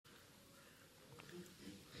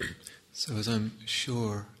So as I'm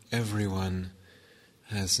sure everyone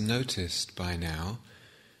has noticed by now,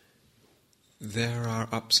 there are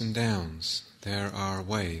ups and downs, there are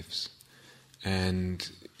waves, and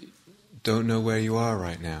don't know where you are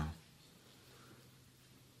right now.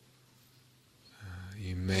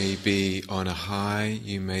 You may be on a high,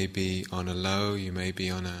 you may be on a low, you may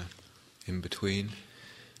be on a in-between.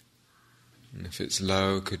 And if it's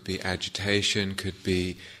low, it could be agitation, could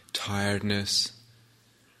be tiredness,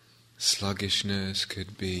 sluggishness,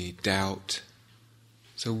 could be doubt.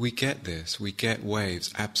 So we get this, we get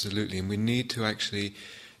waves, absolutely, and we need to actually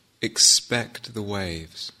expect the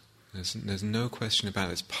waves. There's no question about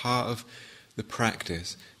it. It's part of the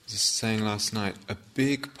practice. As I was saying last night, a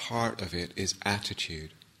big part of it is attitude.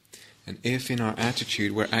 And if in our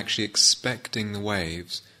attitude we're actually expecting the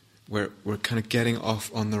waves, we're kind of getting off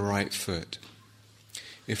on the right foot.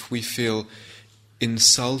 If we feel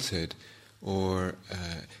insulted or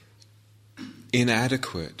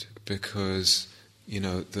inadequate because,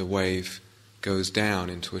 the wave goes down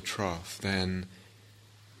into a trough, then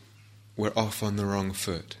we're off on the wrong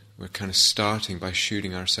foot. We're kind of starting by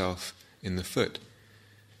shooting ourselves in the foot.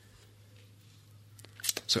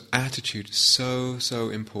 So attitude is so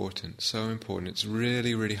important, so important. It's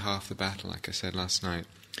really, really half the battle, like I said last night.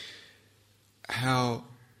 How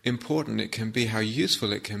important it can be, how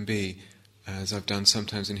useful it can be, as I've done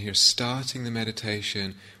sometimes in here, starting the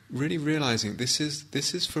meditation, really realizing this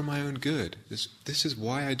is for my own good. This is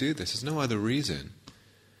why I do this. There's no other reason.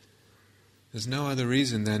 There's no other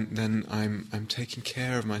reason than I'm taking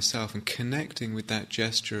care of myself and connecting with that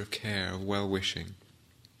gesture of care, of well-wishing.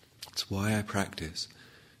 It's why I practice.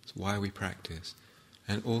 It's why we practice.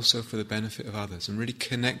 And also for the benefit of others. And really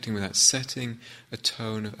connecting with that, setting a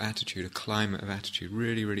tone of attitude, a climate of attitude,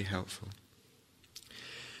 really, really helpful.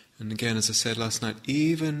 And again, as I said last night,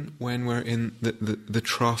 even when we're in the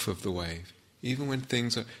trough of the wave, even when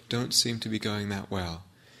things don't seem to be going that well,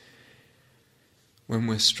 when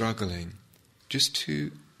we're struggling, just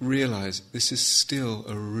to realize this is still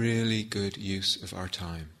a really good use of our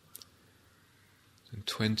time. In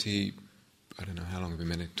I don't know how long I've been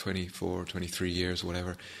meditating, 24, 23 years,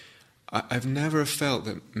 whatever. I've never felt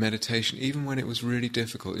that meditation, even when it was really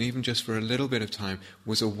difficult, and even just for a little bit of time,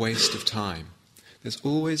 was a waste of time. There's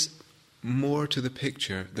always more to the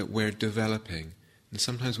picture that we're developing, and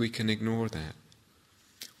sometimes we can ignore that.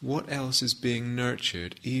 What else is being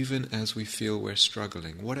nurtured even as we feel we're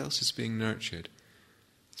struggling? What else is being nurtured?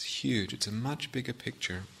 It's huge. It's a much bigger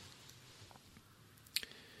picture.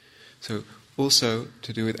 So, also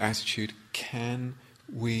to do with attitude, can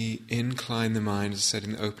we incline the mind, as I said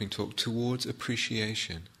in the opening talk, towards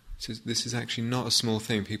appreciation? This is actually not a small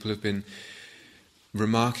thing. People have been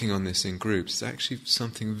remarking on this in groups. It's actually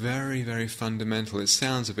something very, very fundamental. It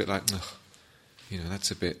sounds a bit like,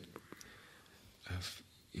 that's a bit of,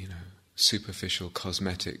 superficial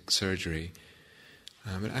cosmetic surgery.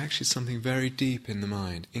 But actually something very deep in the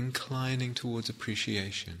mind, inclining towards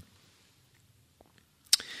appreciation.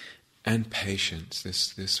 And patience,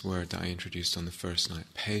 this word that I introduced on the first night.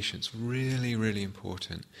 Patience, really, really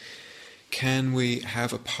important. Can we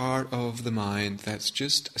have a part of the mind that's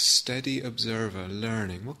just a steady observer,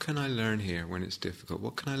 learning? What can I learn here when it's difficult?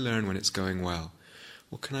 What can I learn when it's going well?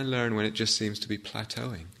 What can I learn when it just seems to be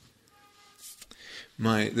plateauing?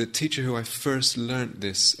 The teacher who I first learnt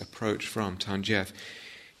this approach from, Tanjef,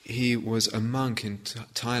 he was a monk in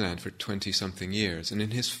Thailand for 20-something years. And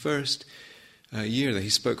in his first year there, he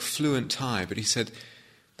spoke fluent Thai, but he said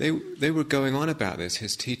they were going on about this,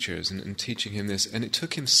 his teachers, and teaching him this, and it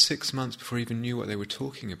took him 6 months before he even knew what they were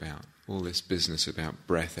talking about. All this business about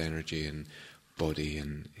breath energy and body,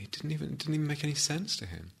 and it didn't even make any sense to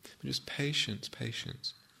him. But just patience.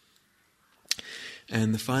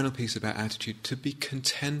 And the final piece about attitude, to be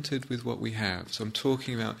contented with what we have. So I'm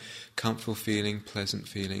talking about comfortable feeling, pleasant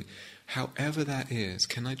feeling. However that is,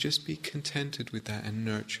 can I just be contented with that and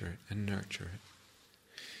nurture it?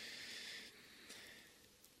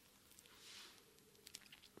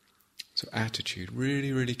 So attitude,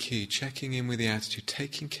 really, really key. Checking in with the attitude,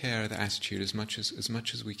 taking care of the attitude as much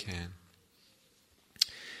as we can.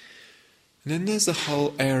 And then there's the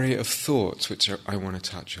whole area of thoughts, which I want to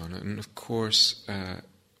touch on. And of course,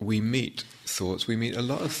 we meet thoughts. We meet a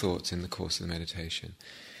lot of thoughts in the course of the meditation.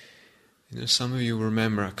 Some of you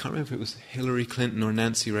remember, I can't remember if it was Hillary Clinton or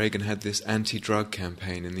Nancy Reagan had this anti-drug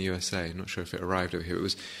campaign in the USA. I'm not sure if it arrived over here.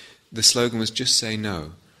 The slogan was, just say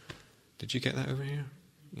no. Did you get that over here?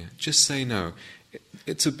 Yeah, just say no.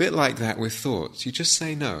 It's a bit like that with thoughts. You just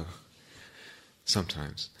say no,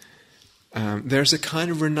 sometimes. There's a kind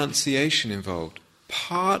of renunciation involved.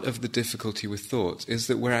 Part of the difficulty with thoughts is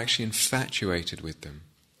that we're actually infatuated with them.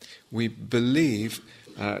 We believe,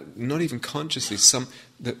 not even consciously,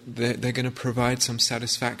 that they're going to provide some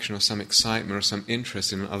satisfaction or some excitement or some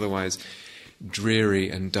interest in an otherwise dreary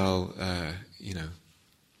and dull,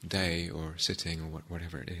 day or sitting or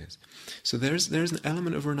whatever it is. So there's an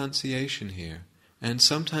element of renunciation here. And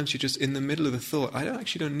sometimes you're just in the middle of the thought. I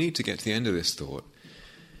actually don't need to get to the end of this thought.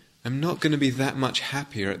 I'm not going to be that much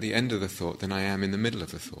happier at the end of the thought than I am in the middle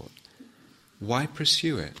of the thought. Why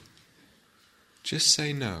pursue it? Just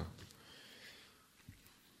say no.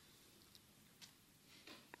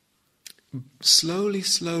 Slowly,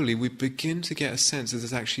 slowly, we begin to get a sense that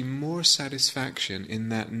there's actually more satisfaction in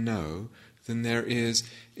that no than there is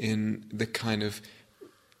in the kind of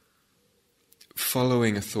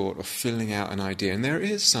following a thought or filling out an idea. And there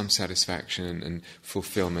is some satisfaction and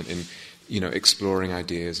fulfillment in, exploring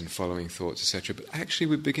ideas and following thoughts, etc. But actually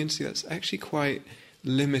we begin to see that's actually quite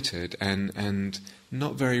limited and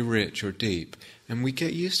not very rich or deep. And we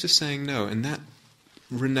get used to saying no, and that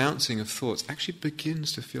renouncing of thoughts actually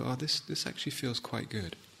begins to feel, this actually feels quite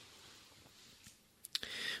good.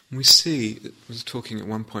 And we see, I was talking at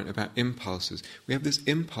one point about impulses. We have this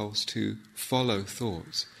impulse to follow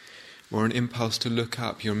thoughts, or an impulse to look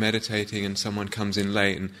up. You're meditating and someone comes in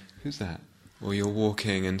late and, who's that? Or you're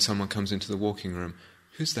walking and someone comes into the walking room.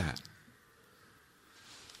 Who's that?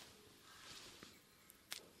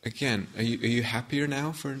 Again, are you happier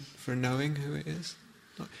now for knowing who it is?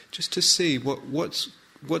 Just to see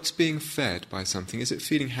what's being fed by something. Is it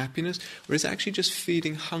feeding happiness, or is it actually just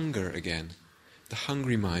feeding hunger again? The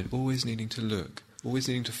hungry mind, always needing to look, always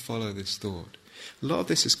needing to follow this thought. A lot of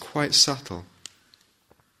this is quite subtle.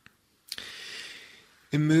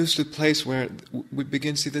 It moves to a place where we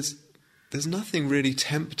begin to see there's nothing really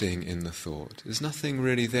tempting in the thought. There's nothing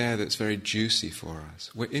really there that's very juicy for us.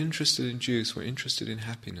 We're interested in juice, we're interested in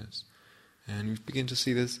happiness. And we begin to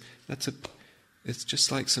see it's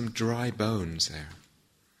just like some dry bones there.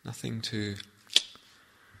 Nothing to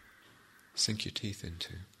sink your teeth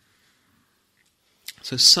into.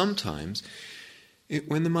 So sometimes,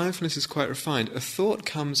 when the mindfulness is quite refined, a thought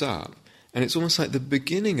comes up, and it's almost like the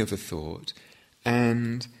beginning of a thought,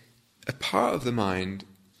 and a part of the mind,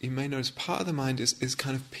 you may notice, part of the mind is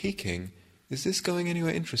kind of peeking. Is this going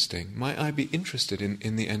anywhere interesting? Might I be interested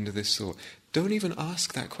in the end of this thought? Don't even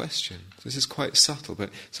ask that question. This is quite subtle, but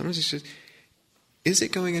sometimes it's just, is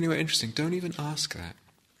it going anywhere interesting? Don't even ask that.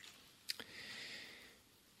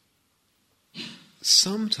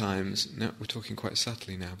 Sometimes, now we're talking quite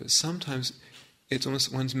subtly now, but sometimes it's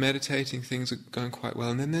almost one's meditating, things are going quite well,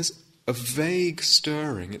 and then there's a vague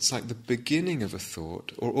stirring. It's like the beginning of a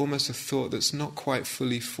thought, or almost a thought that's not quite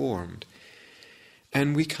fully formed.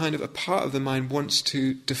 And a part of the mind wants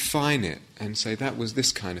to define it and say that was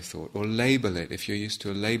this kind of thought, or label it if you're used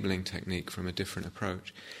to a labeling technique from a different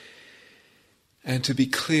approach. And to be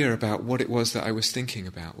clear about what it was that I was thinking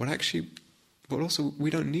about. But also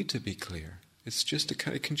we don't need to be clear. It's just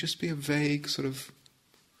it can just be a vague sort of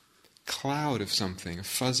cloud of something, a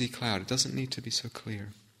fuzzy cloud. It doesn't need to be so clear.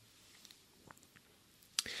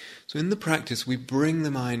 So in the practice, we bring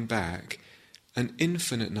the mind back an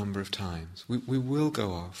infinite number of times. We will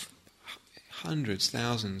go off hundreds,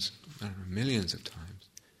 thousands, millions of times.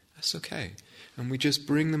 That's okay. And we just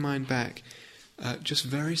bring the mind back just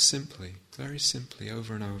very simply,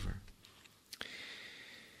 over and over.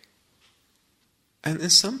 And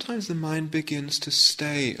then sometimes the mind begins to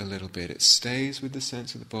stay a little bit. It stays with the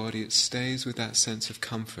sense of the body. It stays with that sense of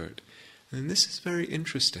comfort. And this is very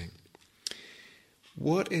interesting.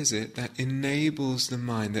 What is it that enables the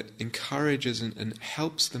mind, that encourages and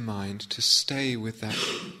helps the mind to stay with that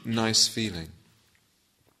nice feeling?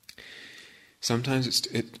 Sometimes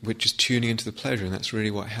we're just tuning into the pleasure, and that's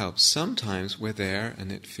really what helps. Sometimes we're there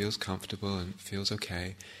and it feels comfortable and it feels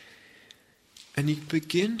okay. And you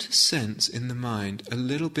begin to sense in the mind a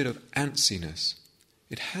little bit of antsiness.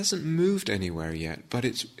 It hasn't moved anywhere yet, but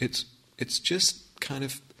it's just kind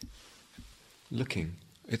of looking.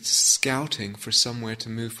 It's scouting for somewhere to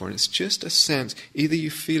move for. And it's just a sense, either you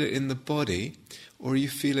feel it in the body or you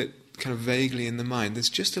feel it kind of vaguely in the mind. There's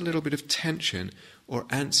just a little bit of tension or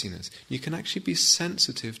antsiness. You can actually be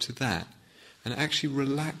sensitive to that and actually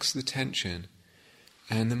relax the tension.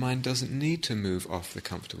 And the mind doesn't need to move off the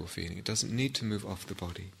comfortable feeling. It doesn't need to move off the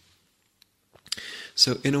body.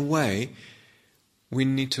 So in a way, we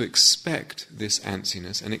need to expect this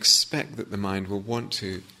antsiness and expect that the mind will want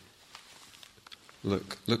to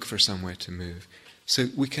look for somewhere to move. So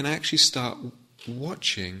we can actually start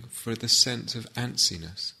watching for the sense of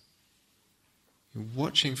antsiness. You're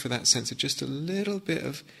watching for that sense of just a little bit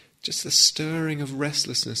of, just a stirring of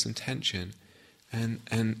restlessness and tension,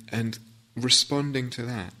 and responding to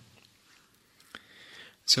that.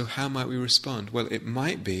 So how might we respond? Well, it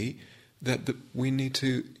might be that we need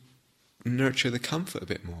to nurture the comfort a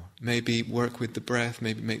bit more. Maybe work with the breath,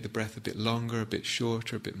 maybe make the breath a bit longer, a bit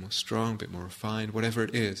shorter, a bit more strong, a bit more refined, whatever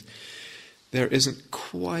it is. There isn't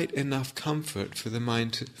quite enough comfort for the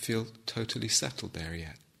mind to feel totally settled there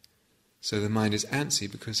yet. So the mind is antsy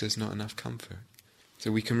because there's not enough comfort. So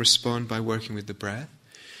we can respond by working with the breath.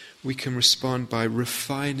 We can respond by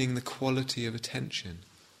refining the quality of attention.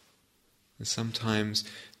 And sometimes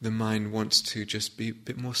the mind wants to just be a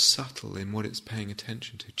bit more subtle in what it's paying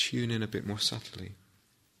attention to, tune in a bit more subtly.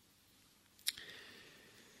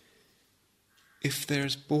 If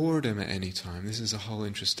there's boredom at any time, this is a whole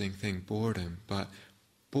interesting thing, boredom, but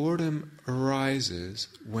boredom arises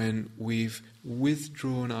when we've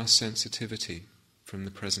withdrawn our sensitivity from the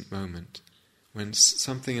present moment. When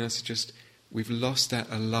something in us just, we've lost that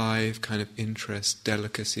alive kind of interest,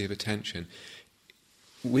 delicacy of attention.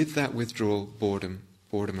 With that withdrawal, boredom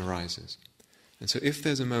arises. And so if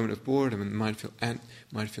there's a moment of boredom and the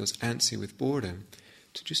mind feels antsy with boredom,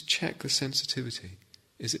 to just check the sensitivity.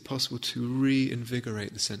 Is it possible to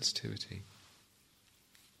reinvigorate the sensitivity?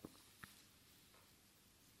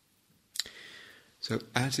 So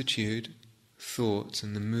attitude, thoughts,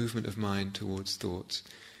 and the movement of mind towards thoughts.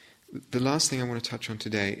 The last thing I want to touch on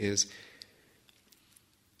today is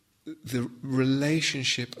the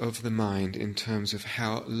relationship of the mind in terms of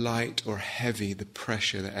how light or heavy the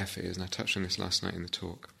pressure, the effort is. And I touched on this last night in the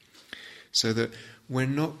talk. So that we're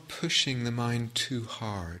not pushing the mind too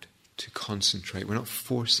hard to concentrate. We're not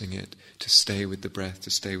forcing it to stay with the breath,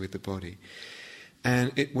 to stay with the body.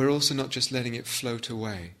 And we're also not just letting it float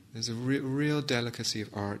away. There's a real delicacy of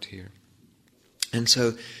art here. And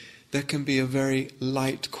so there can be a very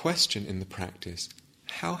light question in the practice.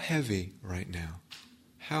 How heavy right now?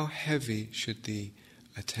 How heavy should the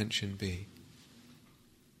attention be?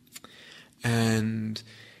 And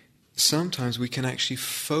sometimes we can actually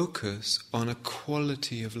focus on a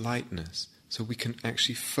quality of lightness. So we can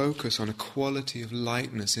actually focus on a quality of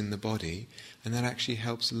lightness in the body, and that actually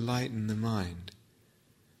helps lighten the mind.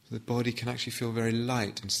 The body can actually feel very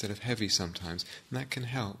light instead of heavy sometimes, and that can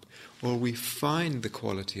help. Or we find the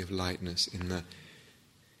quality of lightness in the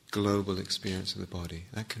global experience of the body.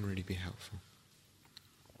 That can really be helpful.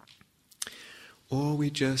 Or we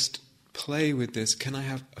just play with this. Can I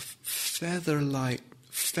have a feather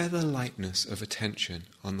lightness of attention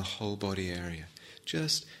on the whole body area?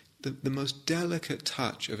 Just the most delicate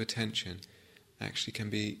touch of attention actually can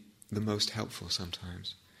be the most helpful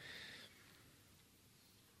sometimes.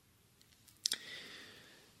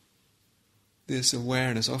 This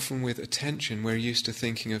awareness, often with attention, we're used to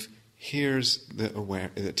thinking of here's the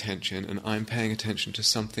attention and I'm paying attention to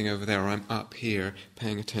something over there, or I'm up here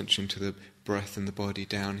paying attention to the breath and the body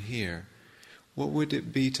down here. What would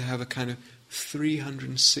it be to have a kind of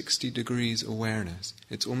 360 degrees awareness?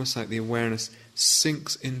 It's almost like the awareness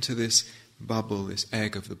sinks into this bubble, this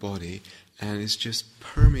egg of the body, and is just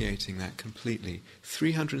permeating that completely.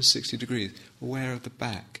 360 degrees, aware of the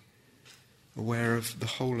back, aware of the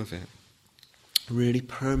whole of it, really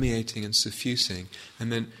permeating and suffusing.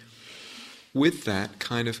 And then with that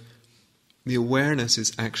kind of, the awareness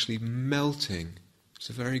is actually melting. It's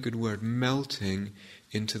a very good word, melting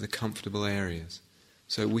into the comfortable areas.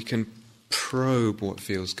 So we can probe what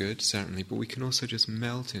feels good, certainly, but we can also just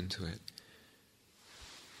melt into it.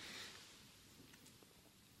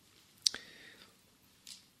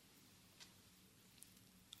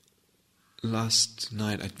 Last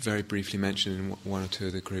night I very briefly mentioned in one or two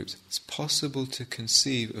of the groups, it's possible to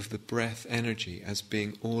conceive of the breath energy as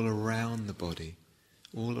being all around the body,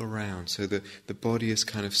 all around, so that the body is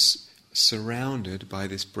kind of surrounded by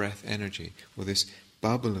this breath energy, or this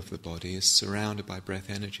bubble of the body is surrounded by breath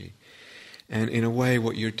energy. And in a way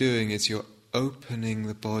what you're doing is you're opening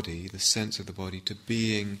the body, the sense of the body, to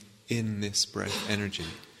being in this breath energy.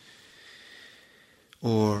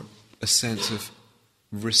 Or a sense of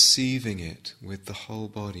receiving it with the whole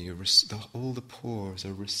body. All the pores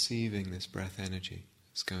are receiving this breath energy.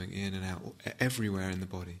 It's going in and out everywhere in the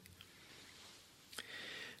body.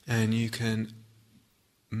 And you can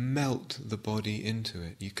melt the body into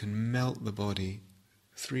it. You can melt the body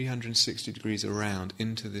 360 degrees around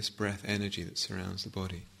into this breath energy that surrounds the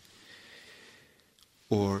body.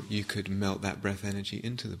 Or you could melt that breath energy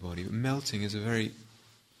into the body. But melting is a very,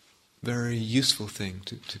 very useful thing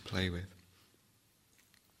to play with.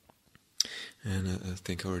 And I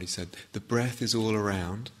think I already said, the breath is all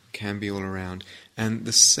around, can be all around, and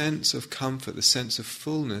the sense of comfort, the sense of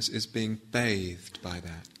fullness is being bathed by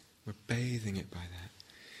that. We're bathing it by that.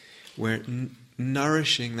 We're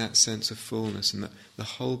nourishing that sense of fullness and the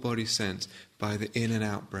whole body sense by the in and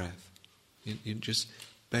out breath. You're just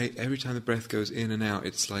every time the breath goes in and out,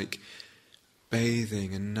 it's like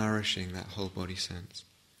bathing and nourishing that whole body sense.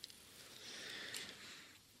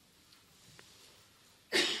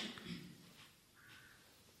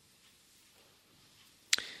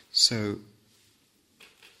 So,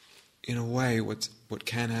 in a way, what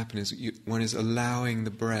can happen is one is allowing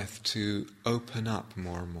the breath to open up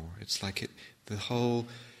more and more. It's like the whole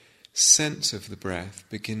sense of the breath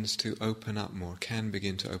begins to open up more, can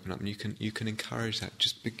begin to open up, and you can encourage that.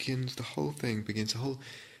 Just begins, the whole thing begins,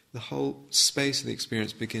 the whole space of the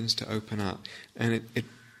experience begins to open up, and it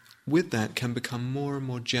with that can become more and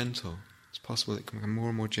more gentle. It's possible it can become more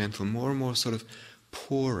and more gentle, more and more sort of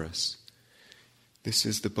porous. This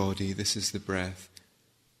is the body, this is the breath,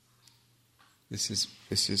 this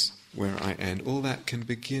is where I end. All that can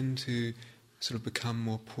begin to sort of become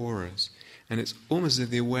more porous. And it's almost as if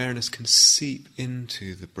the awareness can seep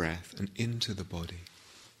into the breath and into the body.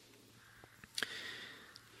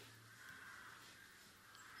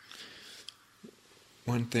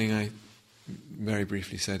 One thing I very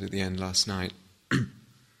briefly said at the end last night,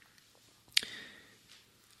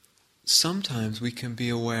 sometimes we can be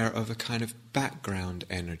aware of a kind of background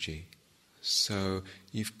energy. So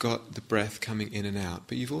you've got the breath coming in and out,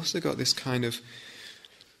 but you've also got this kind of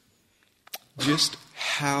just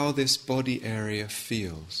how this body area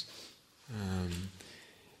feels.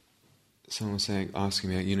 Someone was asking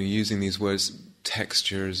me, using these words,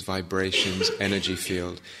 textures, vibrations, energy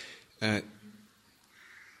field.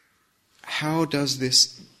 How does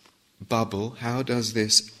this bubble, how does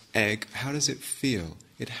this egg, how does it feel?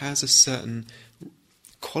 It has a certain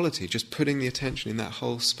quality, just putting the attention in that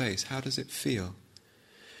whole space. How does it feel?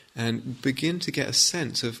 And begin to get a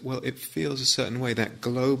sense of, well, it feels a certain way, that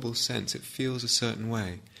global sense, it feels a certain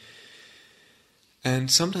way.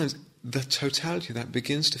 And sometimes the totality of that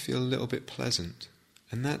begins to feel a little bit pleasant.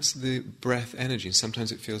 And that's the breath energy. And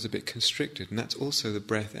sometimes it feels a bit constricted. And that's also the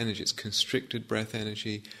breath energy. It's constricted breath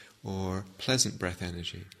energy or pleasant breath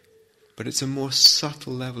energy. But it's a more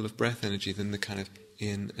subtle level of breath energy than the kind of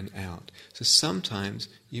in and out. So sometimes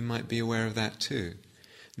you might be aware of that too.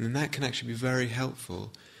 And then that can actually be very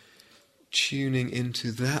helpful, tuning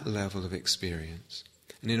into that level of experience.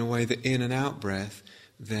 And in a way, the in and out breath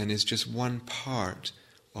then is just one part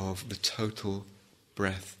of the total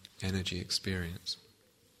breath energy experience.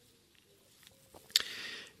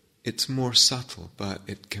 It's more subtle, but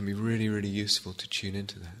it can be really, really useful to tune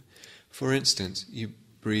into that. For instance, you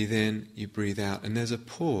breathe in, you breathe out, and there's a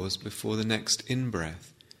pause before the next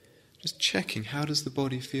in-breath. Just checking, how does the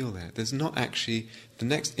body feel there? There's not actually, the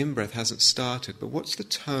next in-breath hasn't started, but what's the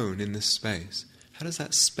tone in this space? How does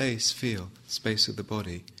that space feel, the space of the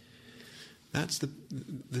body? That's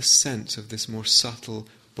the sense of this more subtle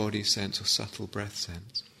body sense or subtle breath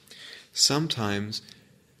sense. Sometimes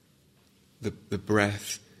the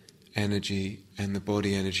breath energy and the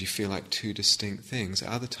body energy feel like two distinct things. At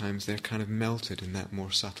other times they're kind of melted in that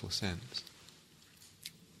more subtle sense.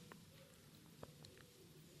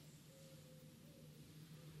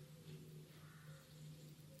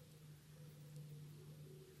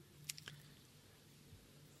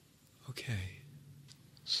 Okay,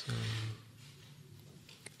 so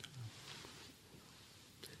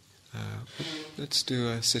let's do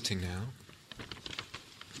a sitting now.